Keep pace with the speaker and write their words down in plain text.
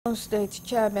State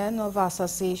Chairman of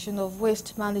Association of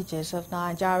Waste Managers of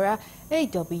Nigeria,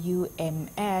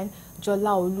 AWMN,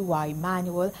 Jolaoluwa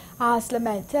Emmanuel, has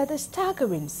lamented the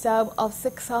staggering sum of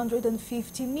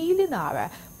 650 million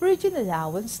naira bridging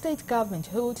allowance state government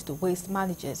holds to waste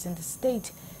managers in the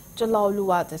state.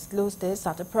 Jolaoluwa disclosed this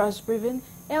at a press briefing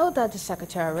held at the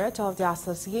Secretariat of the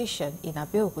Association in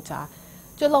Abiodun.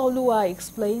 Jolaoluwa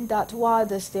explained that while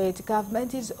the state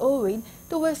government is owing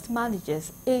the waste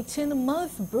managers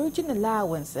 18-month bridging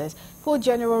allowances for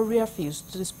general refuse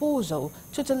disposal,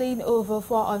 totaling over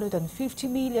 450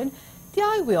 million, the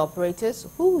highway operators,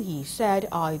 who he said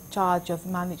are in charge of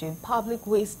managing public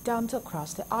waste dumps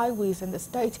across the highways in the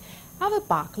state, have a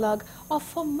backlog of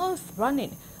 4 months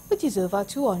running, which is over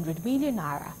 200 million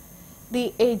naira.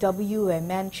 The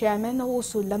AWMN chairman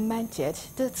also lamented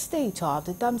the state of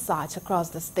the dump sites across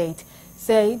the state,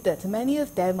 saying that many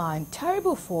of them are in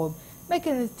terrible form,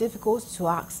 making it difficult to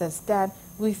access them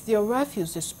with their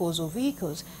refuse disposal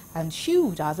vehicles, and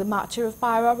should, as a matter of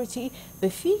priority, be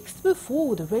fixed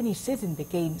before the rainy season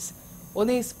begins. On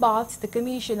his part, the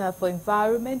Commissioner for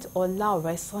Environment,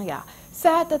 Olaore Soya,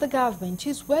 said that the government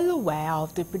is well aware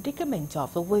of the predicament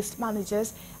of the waste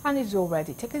managers and is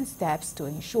already taking steps to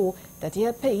ensure that they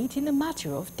are paid in a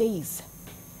matter of days.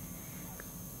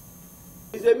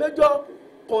 It's a major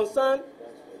concern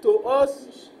to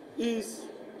us is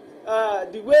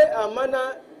the way and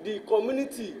manner the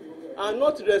community are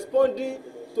not responding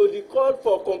to the call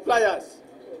for compliance.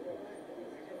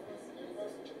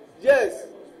 Yes,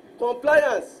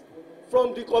 compliance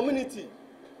from the community,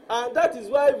 and that is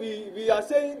why we are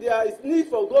saying there is need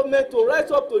for government to rise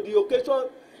up to the occasion.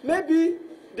 Maybe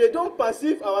they don't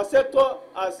perceive our sector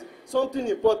as something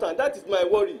important. That is my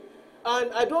worry.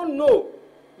 And I don't know,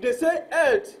 they say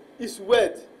health is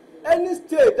wealth. Any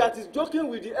state that is joking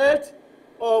with the health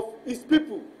of its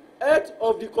people, health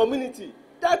of the community,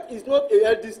 that is not a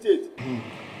healthy state.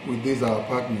 With these our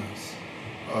partners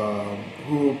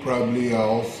who probably are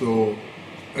also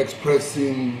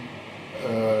expressing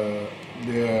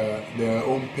their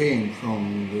own pain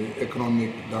from the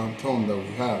economic downturn that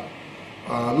we have.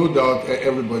 No doubt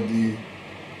everybody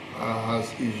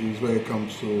has issues when it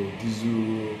comes to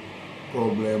diesel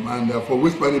problem, and for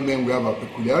waste management we have a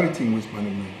peculiarity in waste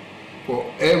management. For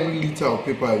every liter of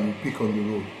paper you pick on the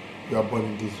road, you are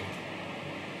burning diesel.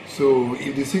 So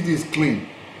if the city is clean,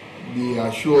 be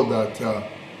assured that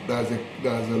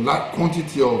there's a large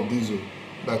quantity of diesel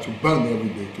that you burn every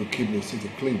day to keep the city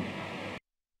clean.